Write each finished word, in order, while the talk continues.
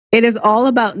It is all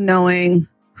about knowing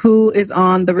who is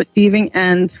on the receiving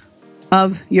end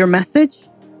of your message,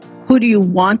 who do you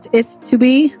want it to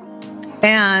be,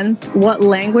 and what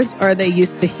language are they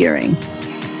used to hearing.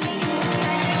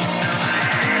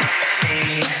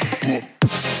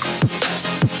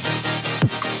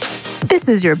 This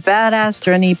is your Badass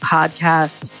Journey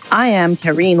podcast. I am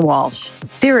Kareen Walsh,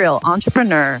 serial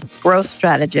entrepreneur, growth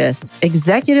strategist,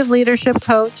 executive leadership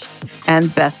coach,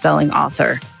 and best-selling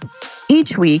author.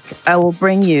 Each week, I will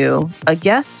bring you a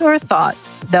guest or a thought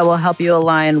that will help you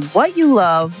align what you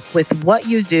love with what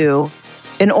you do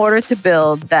in order to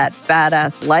build that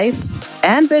badass life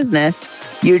and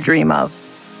business you dream of.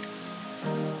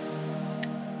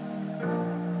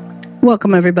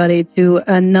 Welcome, everybody, to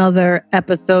another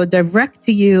episode direct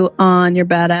to you on your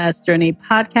Badass Journey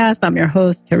podcast. I'm your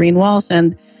host, Kareen Walsh,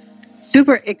 and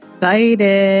super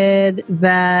excited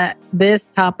that this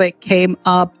topic came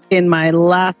up in my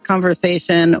last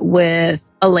conversation with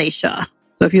Alicia.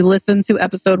 So if you listen to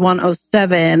episode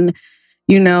 107,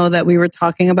 you know that we were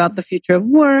talking about the future of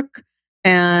work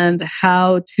and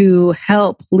how to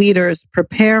help leaders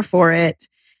prepare for it.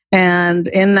 And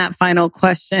in that final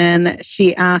question,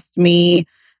 she asked me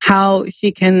how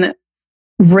she can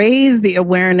raise the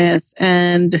awareness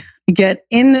and get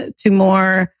into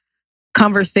more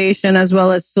conversation as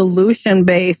well as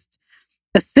solution-based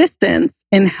assistance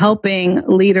in helping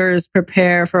leaders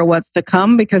prepare for what's to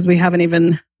come, because we haven't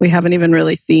even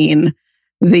really seen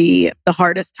the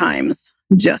hardest times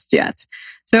just yet.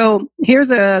 So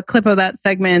here's a clip of that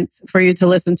segment for you to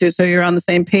listen to so you're on the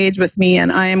same page with me.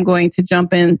 And I am going to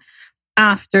jump in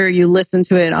after you listen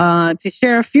to it to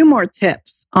share a few more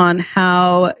tips on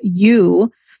how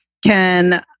you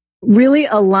can really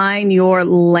align your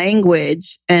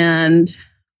language and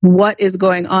what is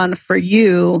going on for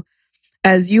you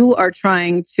as you are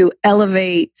trying to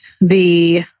elevate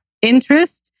the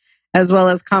interest as well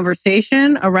as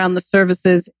conversation around the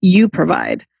services you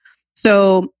provide.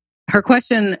 So her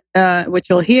question, which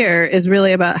you'll hear, is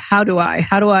really about how do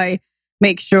I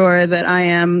make sure that I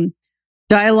am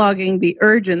dialoguing the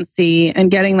urgency and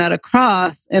getting that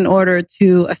across in order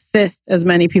to assist as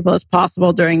many people as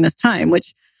possible during this time,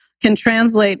 which can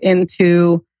translate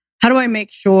into how do I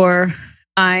make sure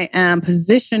I am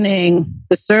positioning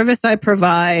the service I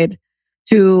provide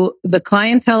to the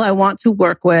clientele I want to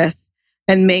work with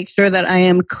and make sure that I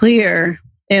am clear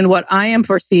in what I am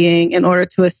foreseeing in order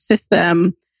to assist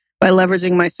them by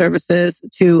leveraging my services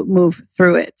to move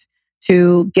through it,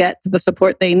 to get the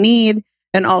support they need,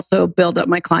 and also build up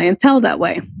my clientele that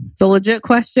way. It's a legit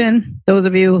question. Those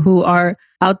of you who are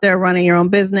out there running your own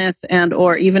business and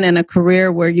or even in a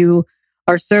career where you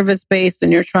are service-based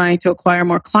and you're trying to acquire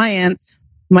more clients,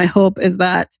 my hope is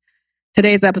that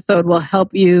today's episode will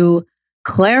help you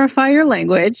clarify your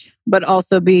language, but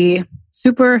also be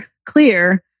super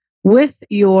clear with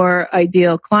your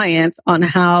ideal client on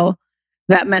how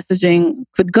that messaging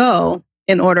could go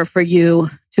in order for you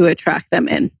to attract them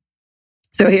in.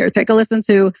 So here, take a listen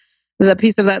to the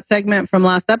piece of that segment from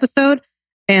last episode,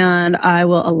 and I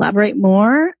will elaborate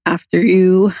more after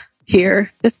you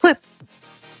hear this clip.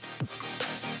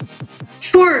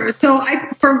 Sure. So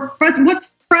for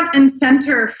what's front and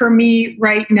center for me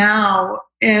right now,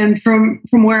 and from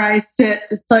where I sit,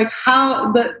 it's like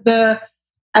how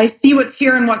I see what's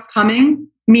here and what's coming,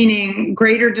 meaning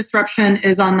greater disruption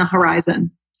is on the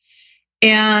horizon.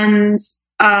 And,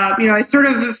 I sort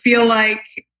of feel like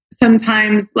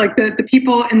sometimes like the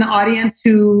people in the audience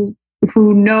who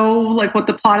know like what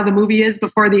the plot of the movie is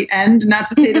before the end, not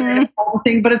to say that I know all the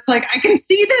thing, but it's like, I can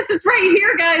see this, it's right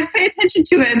here, guys, pay attention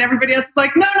to it. And everybody else is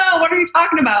like, no, what are you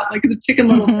talking about? Like the Chicken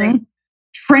Little thing.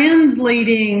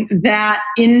 Translating that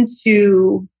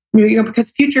into, because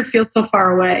future feels so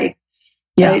far away.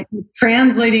 Yeah. Right?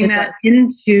 Translating that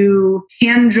into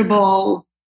tangible,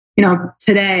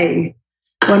 today,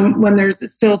 when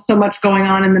there's still so much going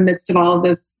on in the midst of all of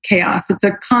this chaos. It's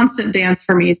a constant dance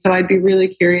for me. So I'd be really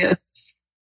curious.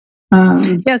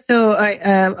 So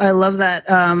I love that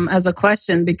as a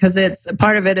question, because it's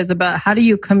part of it is about how do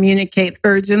you communicate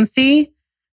urgency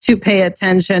to pay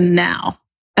attention now?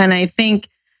 And I think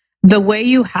the way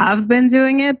you have been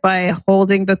doing it by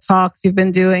holding the talks you've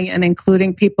been doing and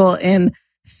including people in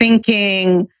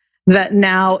thinking that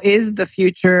now is the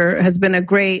future has been a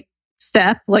great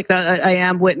step. Like that, I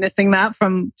am witnessing that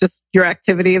from just your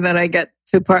activity that I get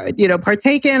to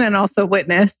partake in and also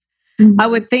witness. I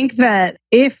would think that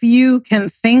if you can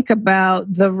think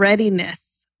about the readiness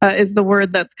is the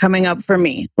word that's coming up for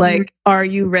me. Like, are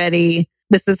you ready?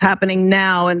 This is happening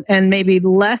now, and maybe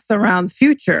less around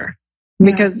future,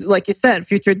 because like you said,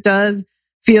 future does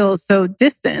feel so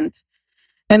distant.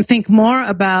 and think more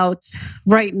about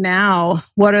right now,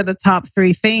 what are the top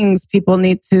 3 things people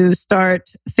need to start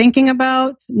thinking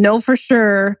about, know for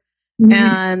sure,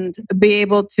 and be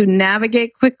able to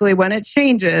navigate quickly when it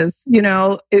changes,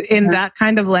 in that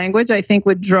kind of language, I think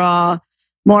would draw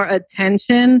more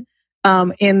attention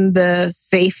in the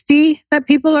safety that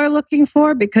people are looking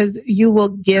for, because you will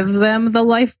give them the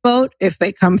lifeboat if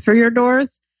they come through your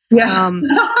doors. Yeah.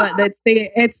 But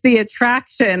it's the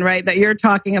attraction, right, that you're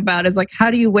talking about, is like, how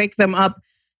do you wake them up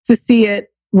to see it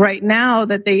right now,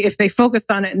 that if they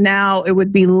focused on it now, it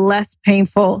would be less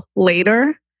painful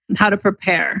later, how to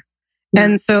prepare. Yeah.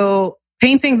 And so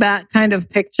painting that kind of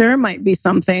picture might be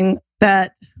something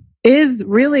that is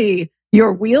really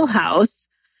your wheelhouse.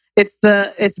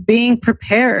 It's being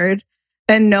prepared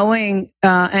and knowing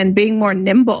and being more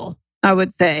nimble, I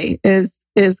would say, is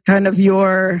kind of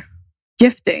your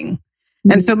gifting.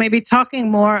 And so maybe talking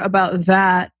more about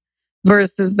that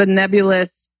versus the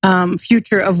nebulous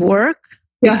future of work,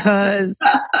 because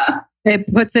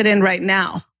it puts it in right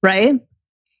now, right?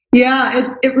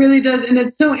 Yeah, it really does. And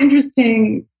it's so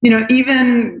interesting,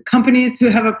 even companies who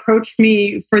have approached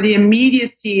me for the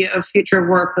immediacy of future of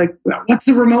work, like, what's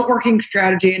the remote working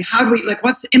strategy, and how do we,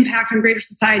 what's the impact on greater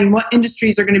society, and what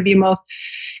industries are going to be most?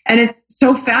 And it's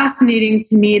so fascinating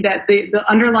to me that the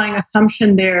underlying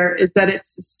assumption there is that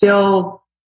it's still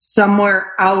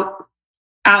somewhere out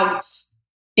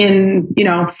in,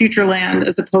 future land,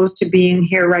 as opposed to being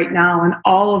here right now. And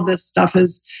all of this stuff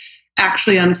is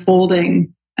actually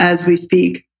unfolding as we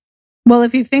speak. Well,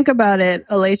 if you think about it,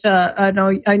 Alicia,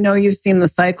 I know you've seen the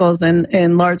cycles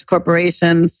in large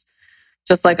corporations,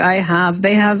 just like I have.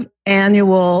 They have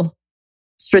annual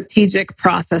strategic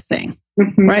processing,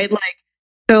 right?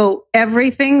 So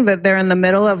everything that they're in the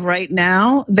middle of right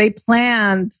now, they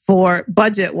planned for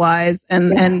budget-wise,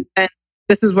 and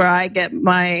this is where I get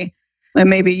and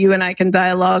maybe you and I can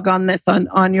dialogue on this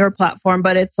on your platform,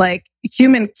 but it's like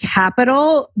human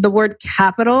capital, the word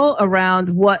capital around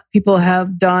what people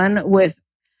have done with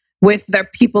their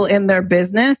people in their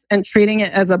business, and treating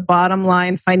it as a bottom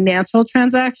line financial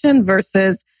transaction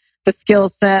versus the skill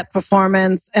set,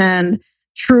 performance, and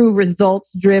true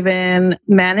results driven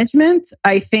management,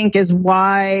 I think is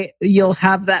why you'll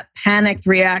have that panicked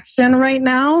reaction right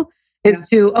now.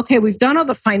 Okay, we've done all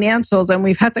the financials and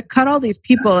we've had to cut all these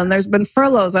people and there's been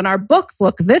furloughs and our books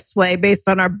look this way based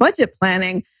on our budget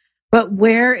planning. But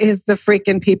where is the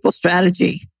freaking people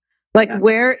strategy?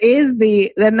 Where is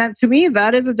and that, to me,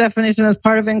 that is a definition as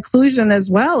part of inclusion as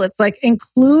well. It's like,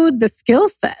 include the skill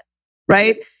set,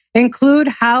 right? Include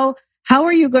how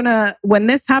are you going to, when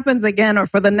this happens again, or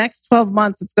for the next 12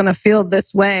 months, it's going to feel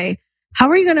this way. How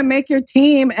are you going to make your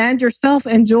team and yourself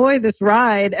enjoy this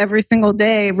ride every single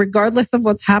day, regardless of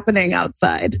what's happening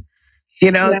outside?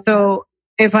 So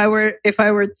if I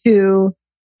were to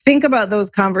think about those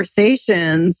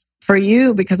conversations for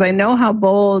you, because I know how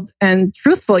bold and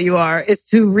truthful you are, is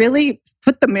to really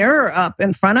put the mirror up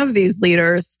in front of these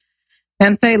leaders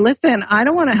and say, listen, I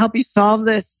don't want to help you solve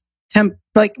this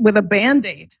with a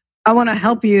Band-Aid. I want to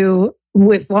help you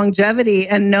with longevity,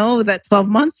 and know that 12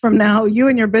 months from now, you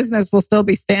and your business will still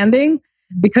be standing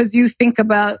because you think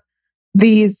about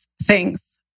these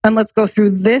things. And let's go through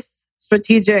this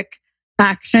strategic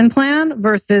action plan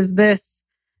versus this,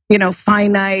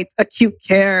 finite acute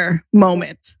care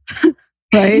moment.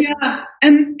 Right? Yeah.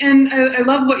 And I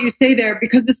love what you say there,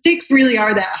 because the stakes really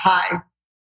are that high.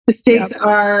 The stakes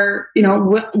are,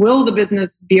 will the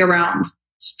business be around?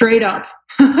 Straight up,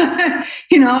 and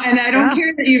I don't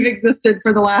care that you've existed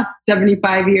for the last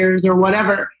 75 years or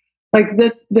whatever.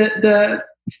 The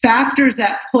factors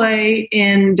at play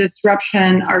in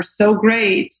disruption are so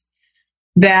great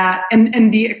that,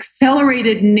 and the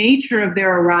accelerated nature of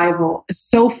their arrival is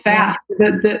so fast.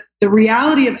 The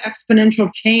reality of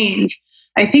exponential change,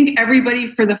 I think everybody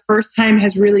for the first time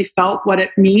has really felt what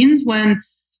it means when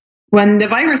the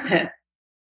virus hit.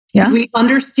 Yeah. We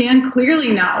understand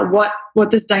clearly now what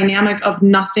this dynamic of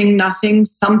nothing,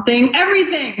 something,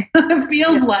 everything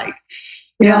feels like.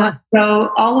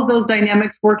 So all of those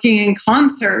dynamics working in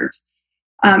concert,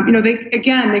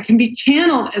 they can be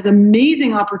channeled as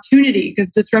amazing opportunity,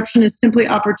 because disruption is simply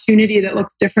opportunity that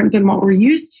looks different than what we're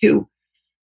used to.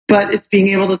 But it's being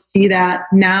able to see that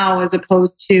now as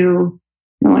opposed to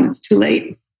when it's too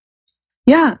late.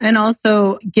 Yeah. And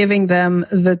also giving them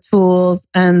the tools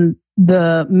and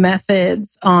the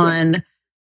methods on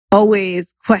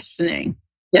always questioning.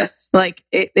 Yes.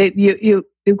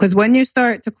 Because when you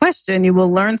start to question, you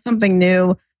will learn something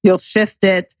new, you'll shift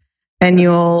it, and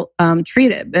you'll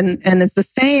treat it. And it's the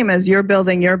same as you're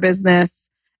building your business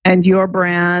and your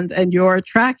brand and your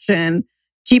attraction.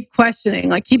 keep questioning,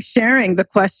 like keep sharing the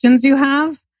questions you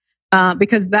have,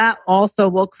 because that also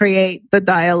will create the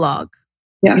dialogue.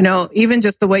 Yeah. You know, even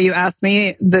just the way you asked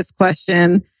me this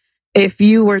question, if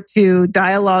you were to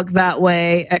dialogue that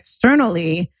way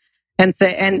externally and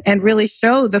say, and really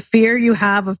show the fear you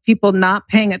have of people not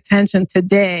paying attention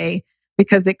today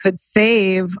because it could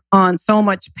save on so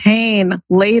much pain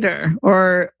later,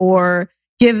 or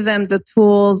give them the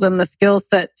tools and the skill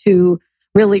set to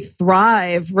really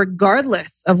thrive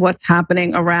regardless of what's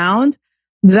happening around.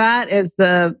 That is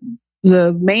the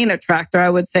main attractor, I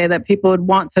would say, that people would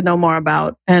want to know more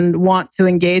about and want to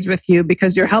engage with you,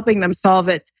 because you're helping them solve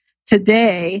it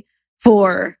today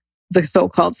for the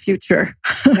so-called future.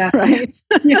 Yeah. Right?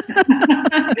 Yeah.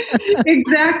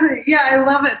 Exactly. Yeah, I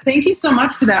love it. Thank you so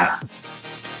much for that.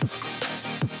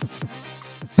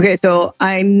 Okay, so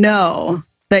I know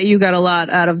that you got a lot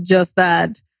out of just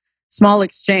that small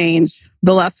exchange,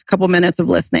 the last couple minutes of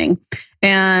listening.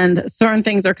 And certain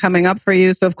things are coming up for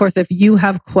you. So of course, if you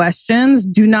have questions,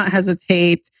 do not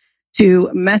hesitate to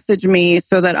message me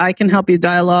so that I can help you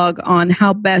dialogue on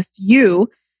how best you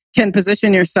can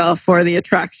position yourself for the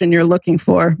attraction you're looking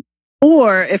for.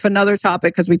 Or if another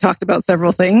topic, because we talked about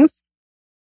several things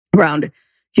around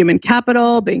human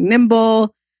capital, being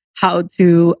nimble, how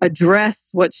to address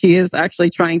what she is actually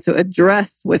trying to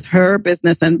address with her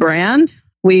business and brand.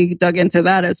 We dug into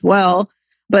that as well.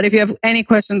 But if you have any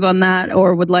questions on that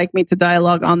or would like me to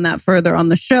dialogue on that further on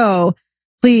the show,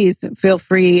 please feel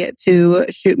free to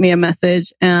shoot me a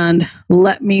message and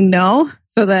let me know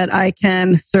so that I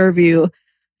can serve you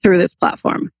through this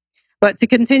platform. But to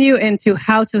continue into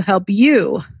how to help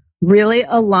you really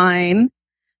align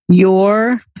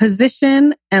your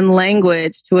position and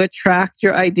language to attract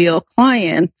your ideal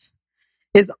client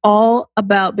is all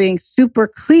about being super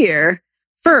clear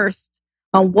first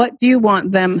on what do you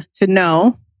want them to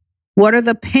know, what are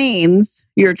the pains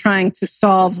you're trying to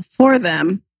solve for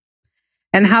them,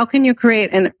 and how can you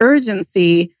create an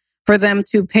urgency for them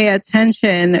to pay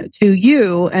attention to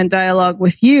you and dialogue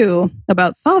with you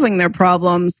about solving their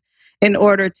problems in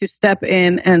order to step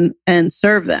in and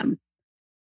serve them.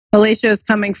 Alicia is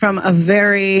coming from a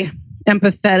very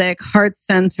empathetic,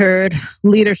 heart-centered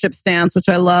leadership stance, which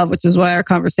I love, which is why our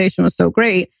conversation was so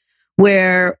great,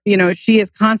 where, you know, she is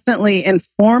constantly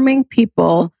informing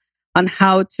people on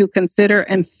how to consider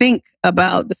and think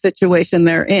about the situation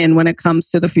they're in when it comes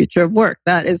to the future of work.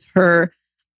 That is her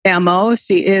MO.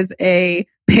 She is a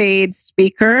paid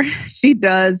speaker. She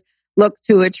does look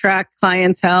to attract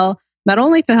clientele, not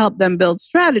only to help them build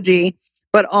strategy,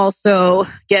 but also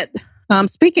get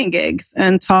speaking gigs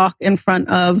and talk in front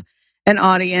of an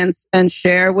audience and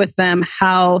share with them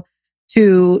how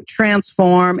to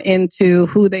transform into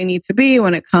who they need to be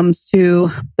when it comes to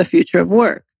the future of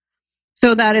work.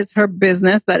 So that is her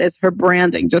business. That is her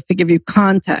branding, just to give you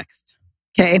context.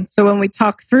 Okay. So when we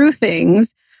talk through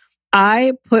things,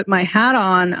 I put my hat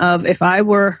on of, if I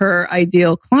were her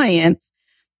ideal client,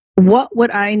 what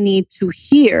would I need to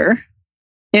hear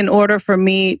in order for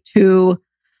me to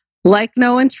like,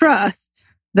 know, and trust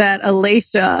that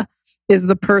Alicia is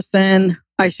the person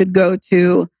I should go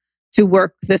to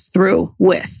work this through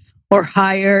with, or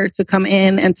hire to come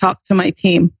in and talk to my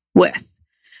team with.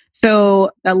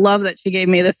 So I love that she gave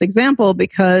me this example,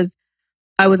 because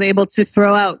I was able to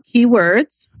throw out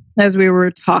keywords as we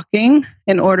were talking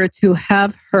in order to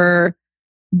have her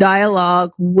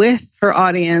dialogue with her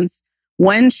audience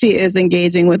when she is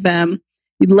engaging with them,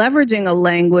 leveraging a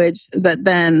language that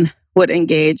then would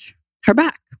engage her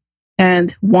back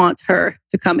and want her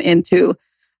to come into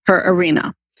her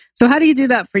arena. So how do you do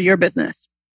that for your business?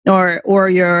 Or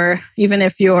your, even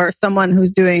if you're someone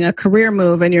who's doing a career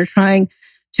move and you're trying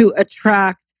to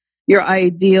attract your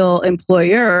ideal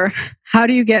employer, how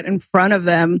do you get in front of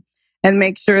them and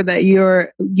make sure that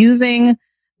you're using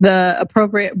the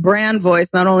appropriate brand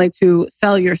voice, not only to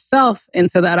sell yourself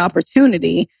into that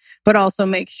opportunity, but also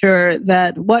make sure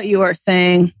that what you are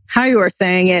saying, how you are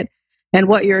saying it, and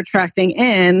what you're attracting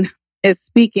in is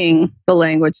speaking the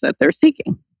language that they're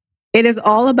seeking. It is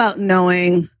all about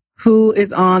knowing who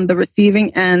is on the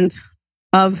receiving end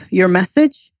of your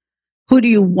message. Who do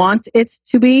you want it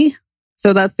to be?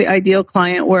 So that's the ideal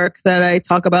client work that I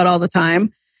talk about all the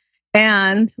time.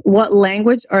 And what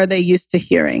language are they used to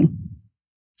hearing?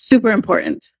 Super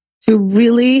important to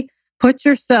really put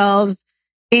yourselves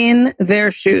in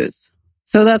their shoes.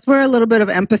 So that's where a little bit of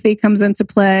empathy comes into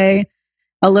play,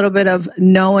 a little bit of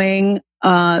knowing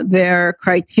their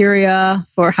criteria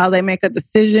for how they make a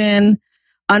decision,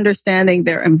 understanding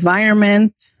their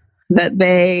environment that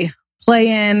they play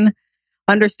in,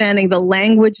 understanding the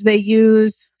language they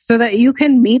use so that you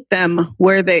can meet them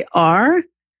where they are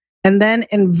and then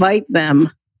invite them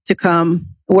to come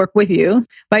work with you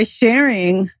by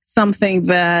sharing something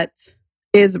that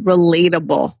is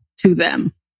relatable to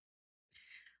them.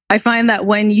 I find that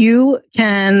when you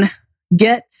can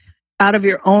get out of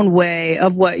your own way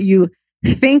of what you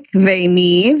think they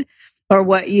need or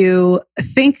what you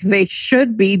think they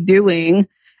should be doing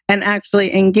and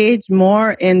actually engage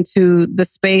more into the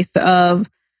space of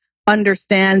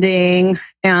understanding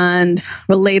and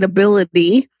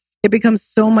relatability, it becomes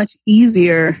so much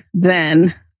easier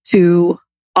then to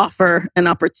offer an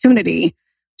opportunity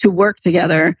to work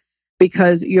together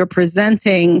because you're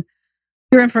presenting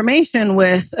your information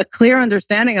with a clear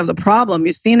understanding of the problem.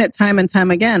 You've seen it time and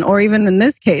time again, or even in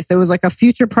this case, there was like a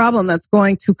future problem that's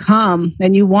going to come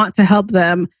and you want to help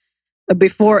them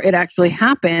before it actually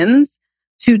happens,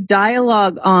 to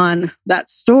dialogue on that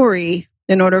story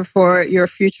in order for your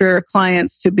future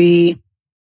clients to be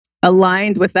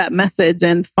aligned with that message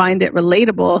and find it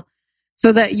relatable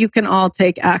so that you can all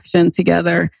take action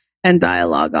together and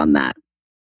dialogue on that.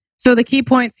 So the key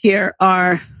points here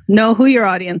are: know who your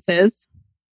audience is,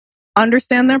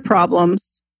 understand their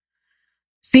problems,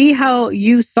 see how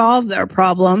you solve their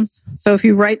problems. So if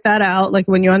you write that out, like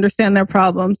when you understand their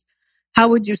problems, how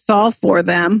would you solve for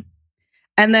them?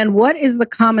 And then what is the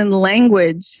common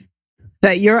language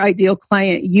that your ideal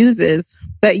client uses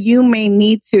that you may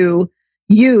need to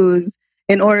use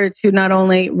in order to not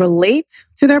only relate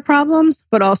to their problems,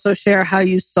 but also share how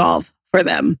you solve for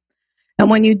them. And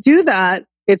when you do that,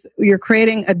 you're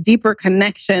creating a deeper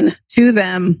connection to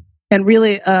them and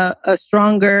really a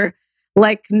stronger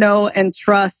like, know, and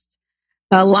trust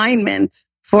alignment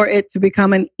for it to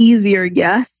become an easier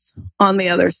yes on the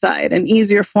other side, an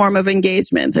easier form of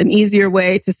engagement, an easier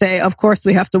way to say, of course,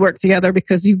 we have to work together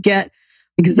because you get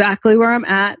exactly where I'm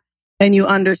at and you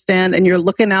understand and you're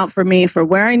looking out for me for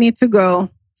where I need to go.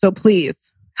 So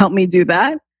please help me do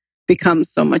that. Becomes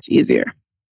so much easier.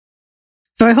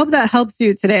 So I hope that helps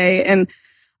you today and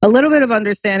a little bit of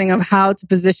understanding of how to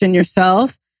position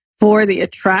yourself for the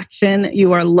attraction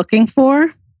you are looking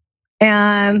for,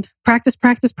 and practice.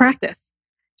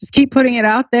 Just keep putting it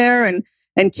out there and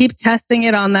keep testing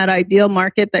it on that ideal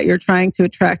market that you're trying to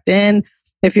attract in.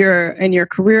 If you're in your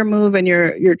career move and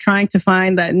you're trying to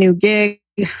find that new gig,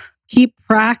 keep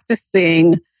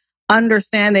practicing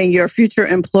understanding your future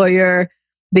employer,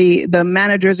 the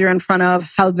managers you're in front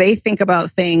of, how they think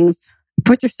about things.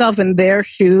 Put yourself in their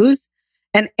shoes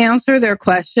and answer their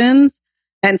questions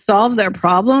and solve their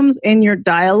problems in your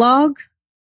dialogue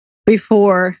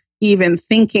before even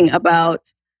thinking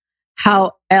about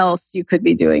how else you could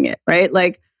be doing it, right?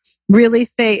 Like really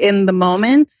stay in the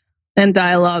moment and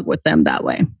dialogue with them that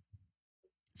way.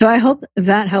 So I hope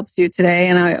that helps you today.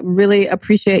 And I really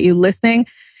appreciate you listening.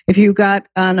 If you got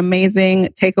an amazing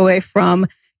takeaway from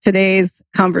today's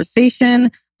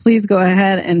conversation, please go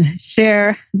ahead and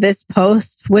share this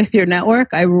post with your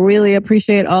network. I really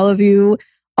appreciate all of you,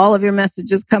 all of your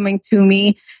messages coming to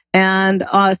me, and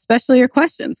especially your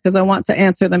questions, because I want to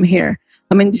answer them here.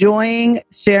 I'm enjoying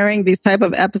sharing these type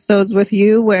of episodes with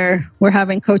you where we're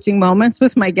having coaching moments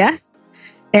with my guests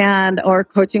or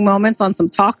coaching moments on some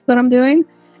talks that I'm doing,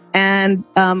 and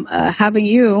having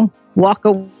you walk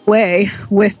away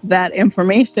with that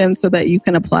information so that you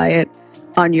can apply it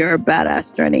on your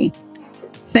badass journey.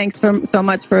 Thanks so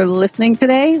much for listening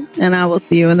today, and I will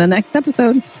see you in the next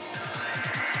episode.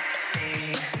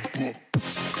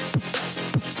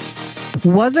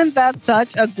 Wasn't that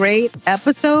such a great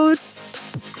episode?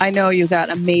 I know you got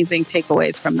amazing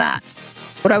takeaways from that.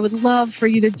 What I would love for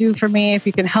you to do for me, if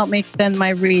you can help me extend my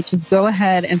reach, is go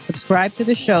ahead and subscribe to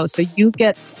the show so you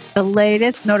get the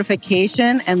latest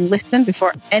notification and listen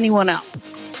before anyone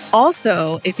else.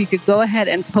 Also, if you could go ahead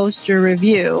and post your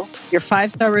review, your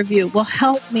 5-star review will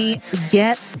help me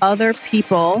get other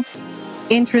people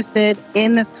interested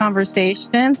in this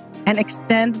conversation and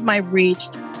extend my reach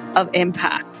of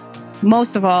impact.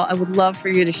 Most of all, I would love for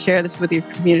you to share this with your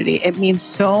community. It means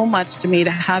so much to me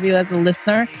to have you as a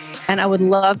listener, and I would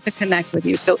love to connect with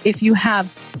you. So if you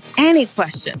have any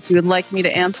questions you would like me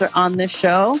to answer on this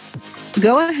show,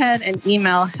 go ahead and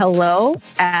email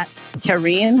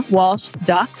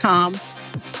hello@KarinWalsh.com,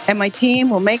 and my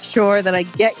team will make sure that I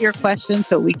get your questions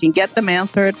so we can get them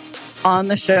answered on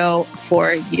the show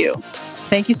for you.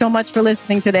 Thank you so much for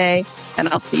listening today, and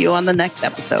I'll see you on the next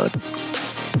episode.